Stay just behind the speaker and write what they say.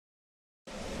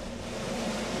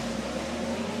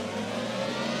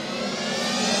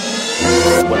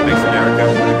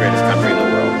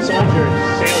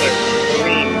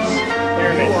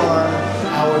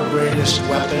greatest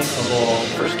weapon of all.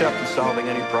 First step in solving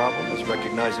any problem is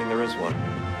recognizing there is one.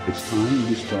 It's time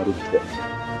we started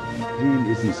trust. Pain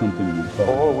isn't something we thought.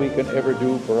 All we can ever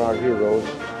do for our heroes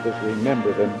is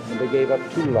remember them, and they gave up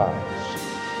two lives.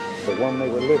 The one they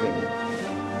were living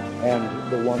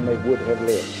and the one they would have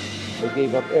lived. They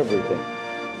gave up everything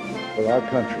for our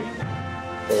country,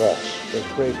 for us. They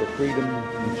pray for freedom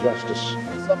and justice.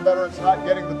 Some veterans not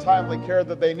getting the timely care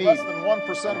that they need. Less than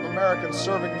 1% of Americans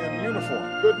serving in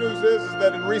uniform. Good news is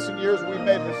that in recent years we've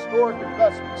made historic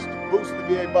investments to boost the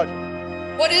VA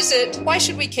budget. What is it? Why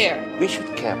should we care? We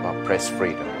should care about press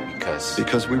freedom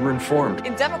because we were informed.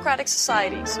 In democratic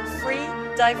societies, free,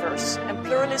 diverse, and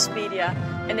pluralist media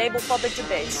enable public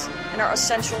debates and are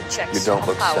essential checks You don't on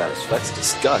look power. satisfied. Let's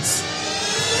discuss.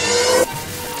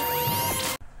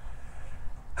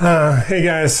 Hey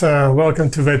guys, welcome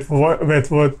to Vet to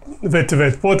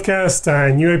Vet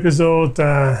podcast. New episode,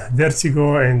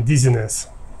 vertigo and dizziness.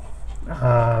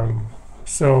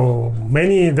 So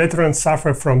many veterans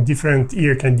suffer from different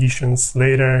ear conditions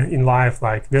later in life,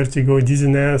 like vertigo,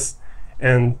 dizziness,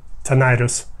 and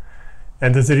tinnitus.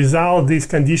 And as a result, these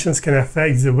conditions can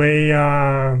affect the way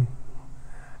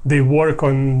they work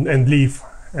on and live.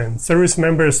 And service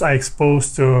members are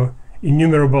exposed to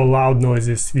innumerable loud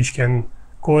noises, which can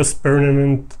cause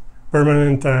permanent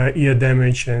ear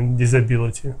damage and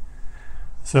disability.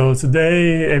 So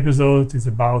today episode is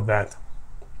about that.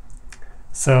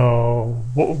 So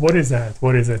what is that?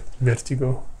 What is it?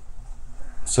 Vertigo?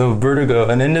 So vertigo,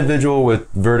 an individual with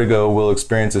vertigo will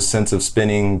experience a sense of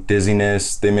spinning,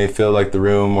 dizziness. They may feel like the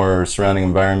room or surrounding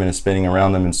environment is spinning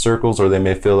around them in circles, or they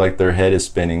may feel like their head is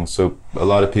spinning. So a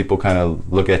lot of people kind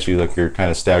of look at you like you're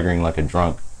kind of staggering like a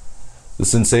drunk. The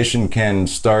sensation can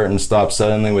start and stop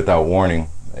suddenly without warning.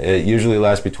 It usually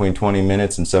lasts between 20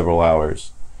 minutes and several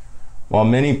hours. While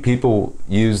many people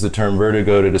use the term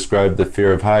vertigo to describe the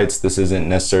fear of heights, this isn't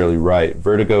necessarily right.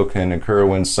 Vertigo can occur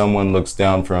when someone looks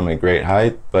down from a great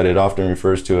height, but it often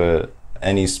refers to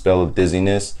any spell of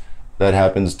dizziness that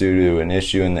happens due to an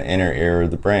issue in the inner ear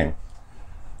of the brain.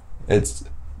 Its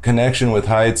connection with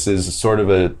heights is sort of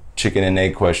a chicken and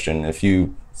egg question. If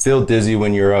you feel dizzy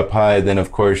when you're up high, then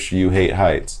of course you hate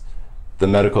heights. The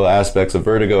medical aspects of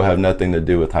vertigo have nothing to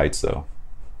do with heights though.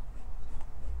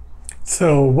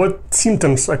 So what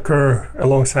symptoms occur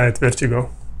alongside vertigo?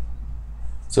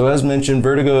 So as mentioned,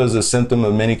 vertigo is a symptom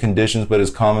of many conditions, but is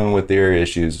common with ear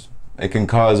issues. It can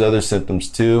cause other symptoms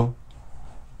too.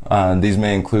 These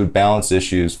may include balance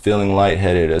issues, feeling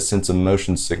lightheaded, a sense of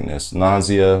motion sickness,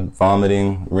 nausea,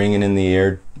 vomiting, ringing in the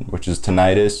ear, which is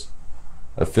tinnitus,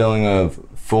 a feeling of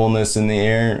fullness in the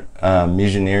ear,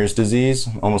 Meniere's disease,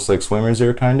 almost like swimmer's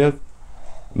ear kind of,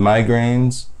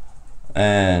 migraines,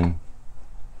 and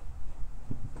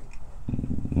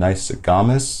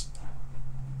nystagmus,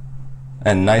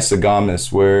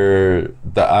 where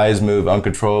the eyes move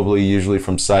uncontrollably, usually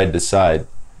from side to side.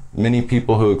 Many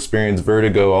people who experience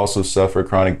vertigo also suffer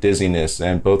chronic dizziness,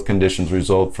 and both conditions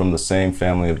result from the same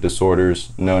family of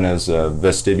disorders known as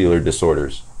vestibular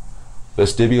disorders.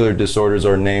 Vestibular disorders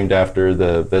are named after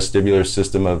the vestibular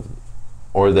system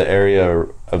or the area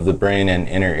of the brain and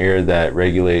inner ear that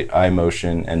regulate eye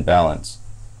motion and balance.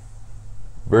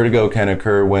 Vertigo can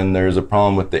occur when there is a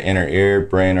problem with the inner ear,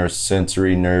 brain, or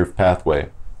sensory nerve pathway.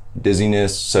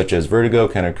 Dizziness, such as vertigo,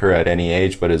 can occur at any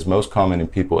age, but is most common in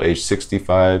people aged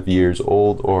 65 years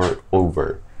old or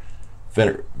over.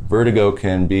 Vertigo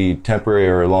can be temporary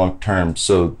or long-term,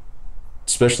 so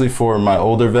especially for my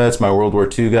older vets, my World War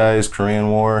II guys, Korean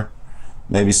War,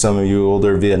 maybe some of you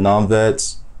older Vietnam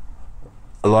vets,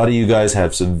 a lot of you guys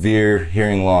have severe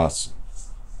hearing loss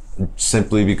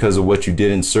simply because of what you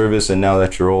did in service and now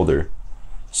that you're older.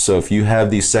 So if you have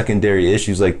these secondary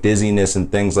issues like dizziness and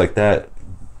things like that,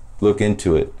 look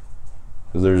into it,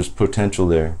 because there's potential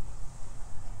there.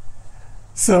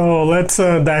 So let's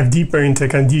dive deeper into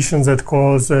conditions that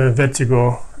cause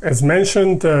vertigo. As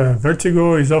mentioned,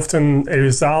 vertigo is often a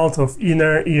result of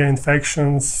inner ear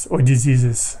infections or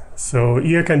diseases. So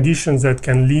ear conditions that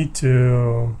can lead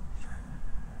to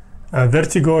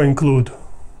vertigo include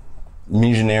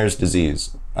Meniere's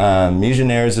disease.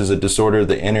 Meniere's is a disorder of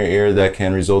the inner ear that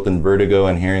can result in vertigo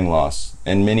and hearing loss.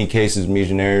 In many cases,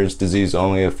 Meniere's disease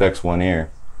only affects one ear.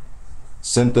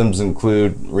 Symptoms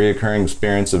include reoccurring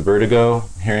experience of vertigo,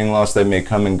 hearing loss that may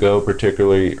come and go,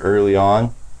 particularly early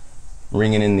on,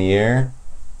 ringing in the ear,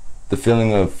 the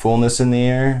feeling of fullness in the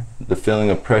ear, the feeling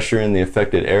of pressure in the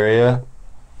affected area.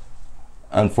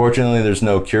 Unfortunately, there's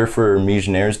no cure for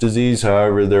Meniere's disease.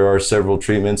 However, there are several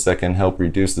treatments that can help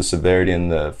reduce the severity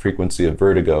and the frequency of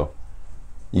vertigo.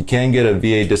 You can get a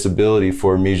VA disability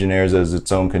for Meniere's as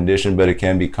its own condition, but it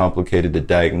can be complicated to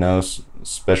diagnose.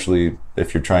 especially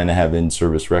if you're trying to have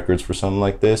in-service records for something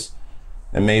like this.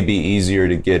 It may be easier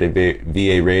to get a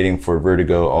VA rating for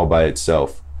vertigo all by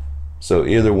itself. So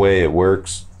either way it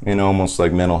works, almost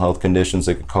like mental health conditions,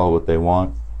 they can call it what they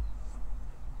want.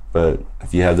 But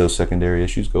if you have those secondary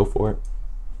issues, go for it.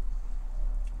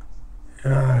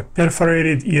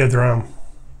 Perforated eardrum.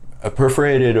 A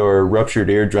perforated or ruptured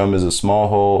eardrum is a small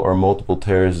hole or multiple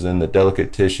tears in the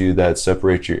delicate tissue that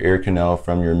separates your ear canal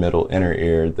from your middle inner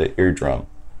ear, the eardrum.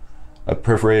 A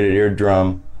perforated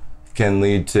eardrum can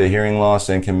lead to hearing loss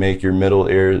and can make your middle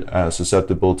ear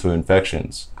susceptible to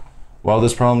infections. While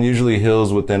this problem usually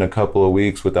heals within a couple of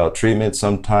weeks without treatment,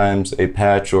 sometimes a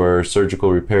patch or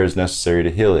surgical repair is necessary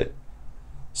to heal it.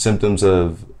 Symptoms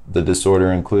of the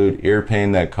disorder include ear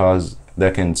pain that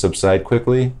can subside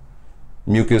quickly,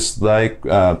 mucus-like,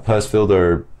 pus-filled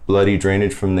or bloody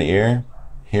drainage from the ear,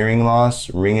 hearing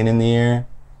loss, ringing in the ear,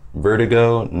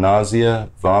 vertigo, nausea,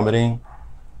 vomiting.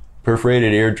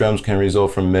 Perforated eardrums can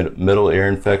result from middle ear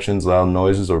infections, loud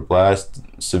noises or blasts,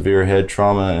 severe head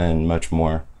trauma, and much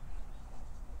more.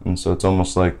 And so it's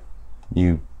almost like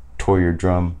you tore your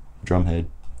drum head.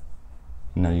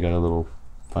 Now you got a little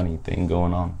funny thing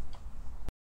going on.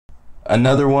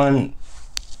 Another one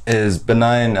is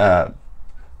benign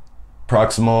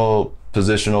proximal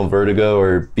positional vertigo,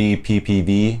 or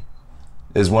BPPV,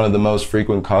 is one of the most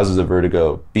frequent causes of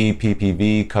vertigo.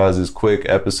 BPPV causes quick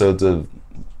episodes of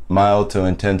mild to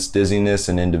intense dizziness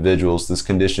in individuals. This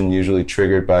condition usually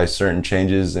triggered by certain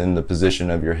changes in the position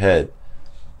of your head.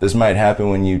 This might happen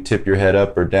when you tip your head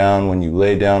up or down, when you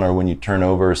lay down, or when you turn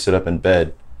over or sit up in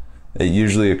bed. It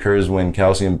usually occurs when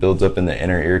calcium builds up in the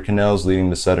inner ear canals, leading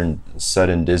to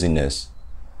sudden dizziness.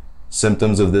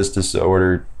 Symptoms of this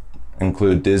disorder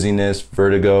include dizziness,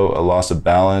 vertigo, a loss of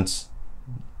balance,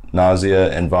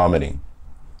 nausea, and vomiting.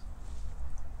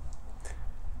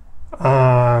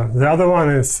 The other one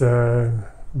is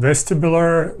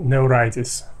vestibular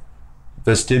neuritis.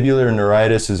 Vestibular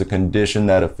neuritis is a condition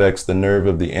that affects the nerve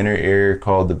of the inner ear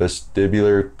called the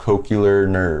vestibular cochlear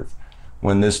nerve.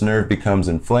 When this nerve becomes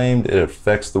inflamed, it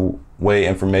affects the way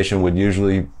information would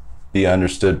usually be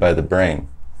understood by the brain.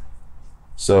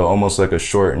 So almost like a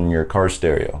short in your car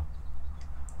stereo.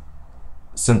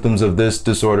 Symptoms of this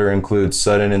disorder include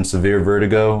sudden and severe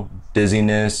vertigo,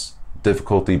 dizziness,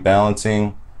 difficulty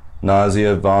balancing,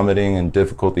 nausea, vomiting, and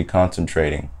difficulty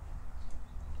concentrating.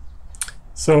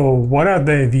 So what are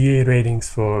the VA ratings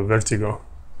for vertigo?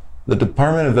 The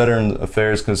Department of Veterans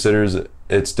Affairs considers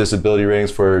its disability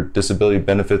ratings for disability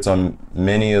benefits on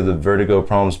many of the vertigo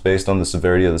problems based on the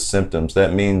severity of the symptoms.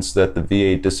 That means that the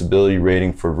VA disability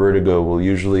rating for vertigo will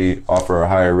usually offer a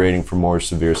higher rating for more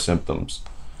severe symptoms.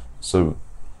 So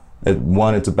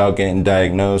one, it's about getting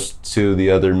diagnosed. Two, the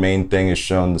other main thing is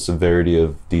showing the severity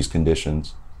of these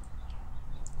conditions.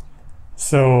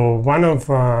 So one of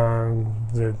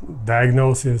the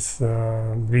diagnosis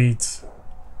reads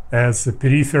as a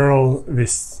peripheral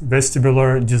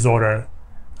vestibular disorder,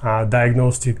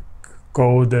 diagnostic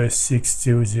code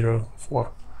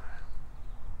 6204.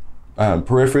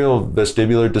 Peripheral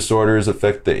vestibular disorders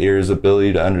affect the ear's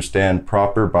ability to understand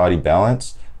proper body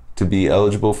balance. To be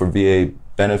eligible for VA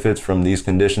benefits from these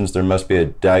conditions, there must be a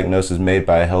diagnosis made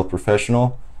by a health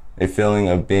professional. A feeling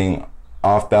of being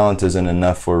off balance isn't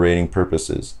enough for rating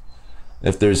purposes.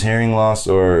 If there's hearing loss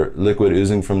or liquid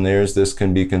oozing from the ears, this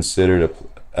can be considered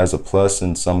as a plus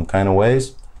in some kind of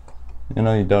ways. You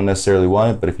don't necessarily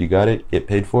want it, but if you got it, get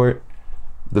paid for it.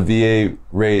 The VA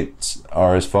rates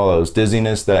are as follows.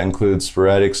 Dizziness, that includes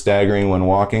sporadic staggering when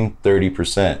walking,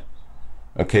 30%.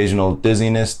 Occasional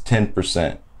dizziness,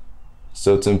 10%.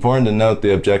 So it's important to note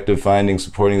the objective findings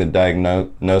supporting the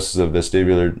diagnosis of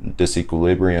vestibular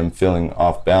disequilibrium, feeling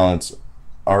off balance,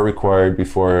 are required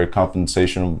before a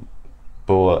compensable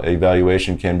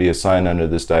evaluation can be assigned under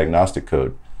this diagnostic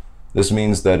code. This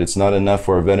means that it's not enough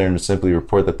for a veteran to simply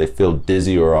report that they feel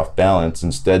dizzy or off balance.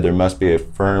 Instead, there must be a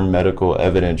firm medical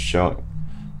evidence showing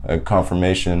a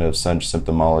confirmation of such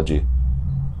symptomology.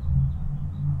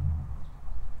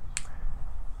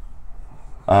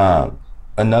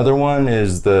 Another one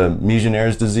is the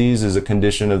Meniere's disease, is a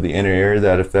condition of the inner ear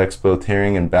that affects both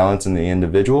hearing and balance in the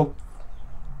individual.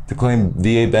 To claim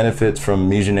VA benefits from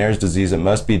Meniere's disease, it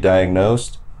must be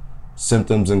diagnosed.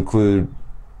 Symptoms include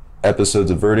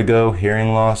episodes of vertigo,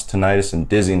 hearing loss, tinnitus, and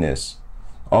dizziness.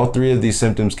 All three of these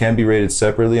symptoms can be rated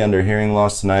separately under hearing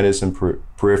loss, tinnitus, and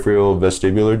peripheral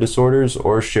vestibular disorders,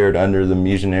 or shared under the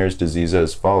Meniere's disease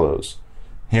as follows.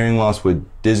 Hearing loss with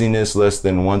dizziness less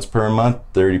than once per month,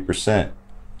 30%.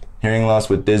 Hearing loss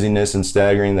with dizziness and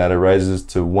staggering that arises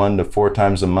to 1 to 4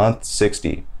 times a month,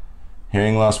 60.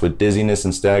 Hearing loss with dizziness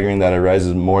and staggering that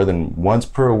arises more than once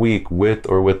per week with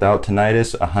or without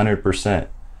tinnitus, 100%.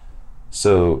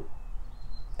 So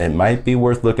it might be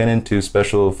worth looking into,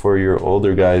 especially for your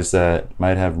older guys that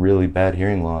might have really bad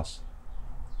hearing loss.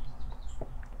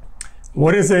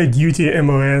 What is a duty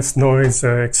MOS noise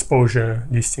exposure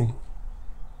listing?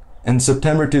 In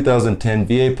September 2010,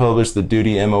 VA published the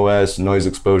Duty MOS noise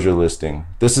exposure listing.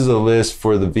 This is a list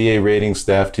for the VA rating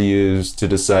staff to use to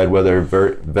decide whether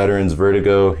veterans'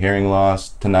 vertigo, hearing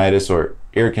loss, tinnitus, or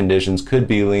ear conditions could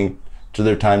be linked to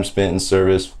their time spent in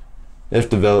service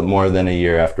if developed more than a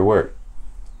year after work.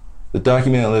 The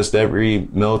document lists every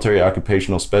military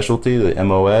occupational specialty, the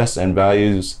MOS, and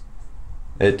values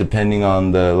it depending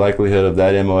on the likelihood of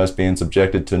that MOS being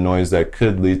subjected to noise that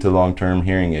could lead to long-term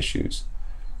hearing issues.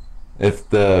 If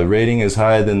the rating is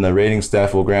high, then the rating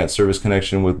staff will grant service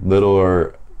connection with little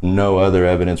or no other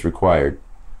evidence required.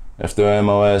 If the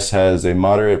MOS has a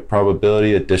moderate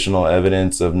probability, additional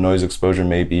evidence of noise exposure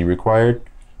may be required.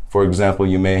 For example,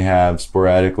 you may have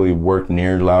sporadically worked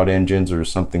near loud engines or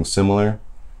something similar.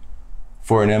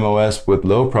 For an MOS with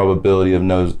low probability of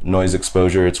noise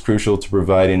exposure, it's crucial to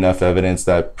provide enough evidence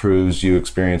that proves you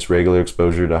experience regular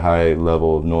exposure to high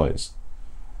level of noise.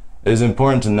 It is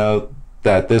important to note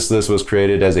that this list was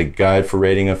created as a guide for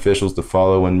rating officials to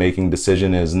follow when making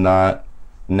decisions. Is not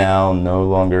now no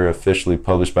longer officially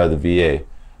published by the VA.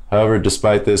 However,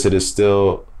 despite this, it is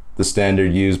still the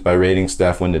standard used by rating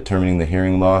staff when determining the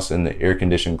hearing loss and the ear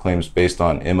condition claims based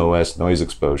on MOS noise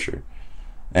exposure.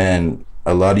 And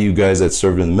a lot of you guys that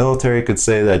served in the military could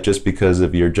say that just because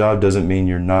of your job doesn't mean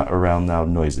you're not around loud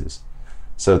noises.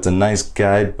 So it's a nice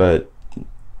guide, but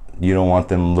you don't want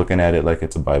them looking at it like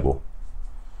it's a Bible.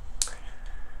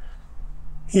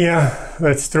 Yeah,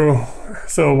 that's true.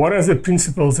 So what are the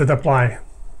principles that apply?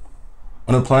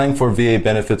 When applying for VA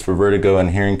benefits for vertigo and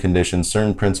hearing conditions,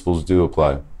 certain principles do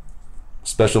apply.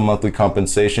 Special monthly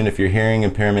compensation. If your hearing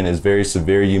impairment is very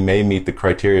severe, you may meet the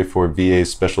criteria for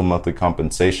VA's special monthly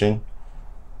compensation.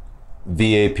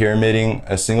 VA pyramiding.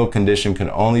 A single condition can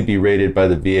only be rated by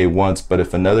the VA once, but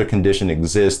if another condition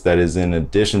exists that is in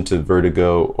addition to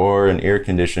vertigo or an ear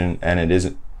condition and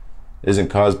it isn't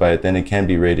caused by it, then it can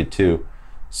be rated too.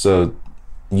 So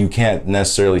you can't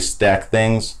necessarily stack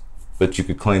things, but you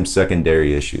could claim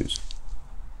secondary issues.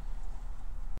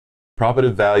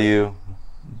 Probative value,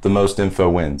 the most info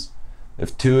wins.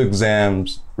 If two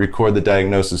exams record the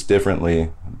diagnosis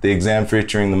differently, the exam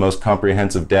featuring the most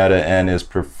comprehensive data and is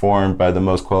performed by the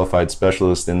most qualified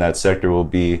specialist in that sector will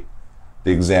be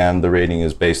the exam the rating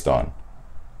is based on.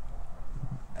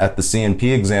 At the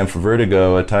CNP exam for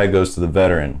vertigo, a tie goes to the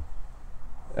veteran.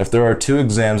 If there are two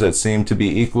exams that seem to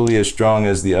be equally as strong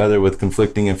as the other with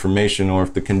conflicting information, or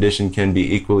if the condition can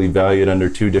be equally valued under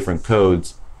two different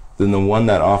codes, then the one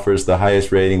that offers the highest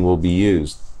rating will be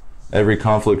used. Every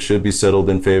conflict should be settled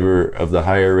in favor of the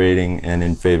higher rating and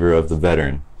in favor of the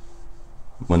veteran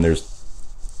when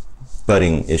there's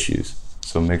budding issues.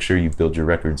 So make sure you build your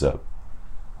records up.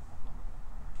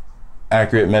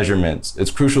 Accurate measurements.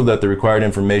 It's crucial that the required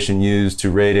information used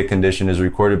to rate a condition is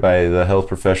recorded by the health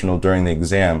professional during the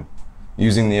exam.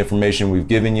 Using the information we've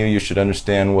given you, you should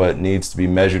understand what needs to be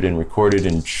measured and recorded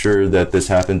and ensure that this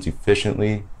happens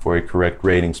efficiently for a correct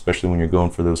rating, especially when you're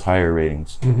going for those higher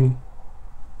ratings.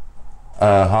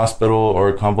 Hospital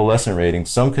or convalescent rating.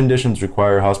 Some conditions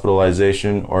require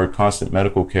hospitalization or constant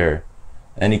medical care.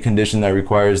 Any condition that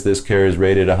requires this care is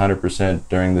rated 100%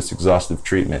 during this exhaustive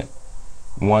treatment.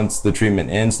 Once the treatment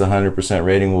ends, the 100%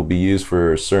 rating will be used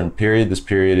for a certain period. This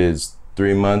period is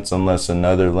 3 months unless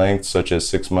another length, such as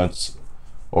 6 months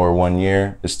or 1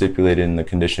 year, is stipulated in the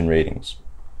condition ratings.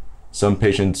 Some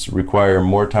patients require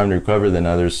more time to recover than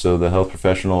others, so the health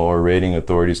professional or rating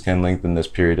authorities can lengthen this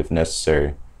period if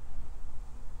necessary,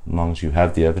 as long as you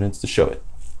have the evidence to show it.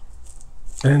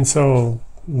 And so,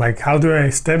 how do I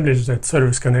establish that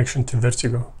service connection to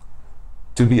vertigo?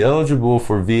 To be eligible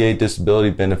for VA disability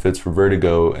benefits for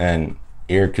vertigo and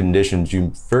ear conditions,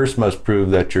 you first must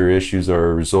prove that your issues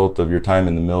are a result of your time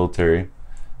in the military.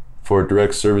 For a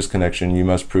direct service connection, you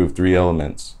must prove 3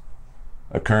 elements: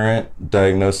 a current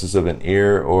diagnosis of an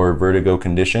ear or vertigo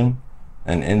condition,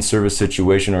 an in-service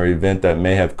situation or event that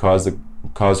may have caused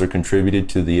or contributed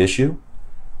to the issue,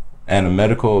 and a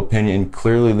medical opinion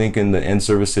clearly linking the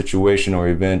in-service situation or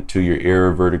event to your ear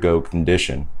or vertigo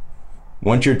condition.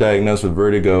 Once you're diagnosed with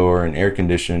vertigo or an ear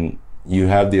condition, you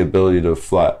have the ability to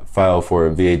file for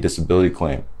a VA disability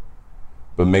claim.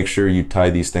 But make sure you tie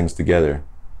these things together.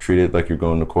 Treat it like you're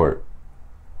going to court.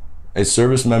 A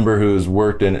service member who has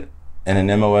worked in and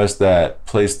an MOS that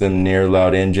placed them near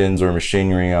loud engines or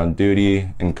machinery on duty.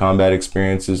 In combat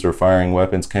experiences or firing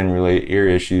weapons can relate ear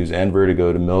issues and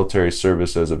vertigo to military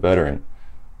service as a veteran.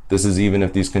 This is even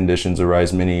if these conditions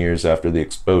arise many years after the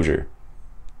exposure.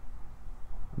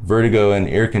 Vertigo and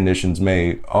ear conditions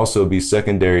may also be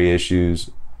secondary issues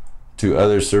to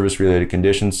other service-related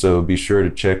conditions, so be sure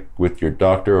to check with your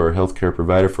doctor or healthcare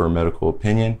provider for a medical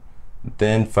opinion.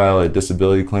 Then file a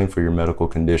disability claim for your medical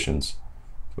conditions.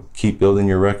 So keep building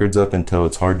your records up until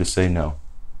it's hard to say no.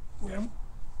 Yeah.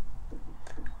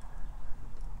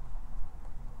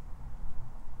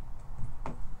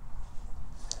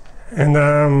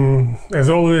 And as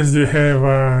always, do you have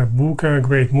a book, a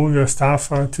great movie or stuff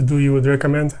to do you would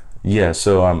recommend? Yeah,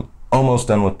 so I'm almost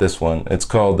done with this one. It's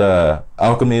called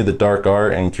Alchemy, the Dark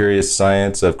Art and Curious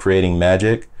Science of Creating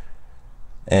Magic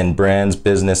in Brands,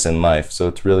 Business, and Life. So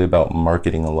it's really about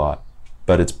marketing a lot.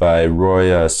 But it's by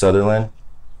Rory Sutherland.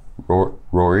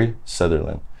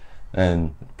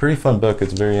 And pretty fun book.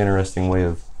 It's a very interesting way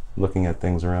of looking at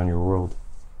things around your world.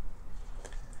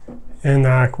 And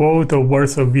a quote or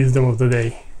words of wisdom of the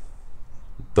day.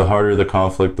 The harder the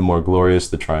conflict, the more glorious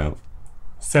the triumph.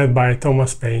 Said by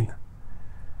Thomas Paine.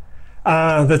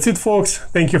 That's it, folks.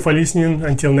 Thank you for listening.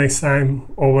 Until next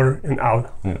time, over and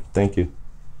out. Yeah, thank you.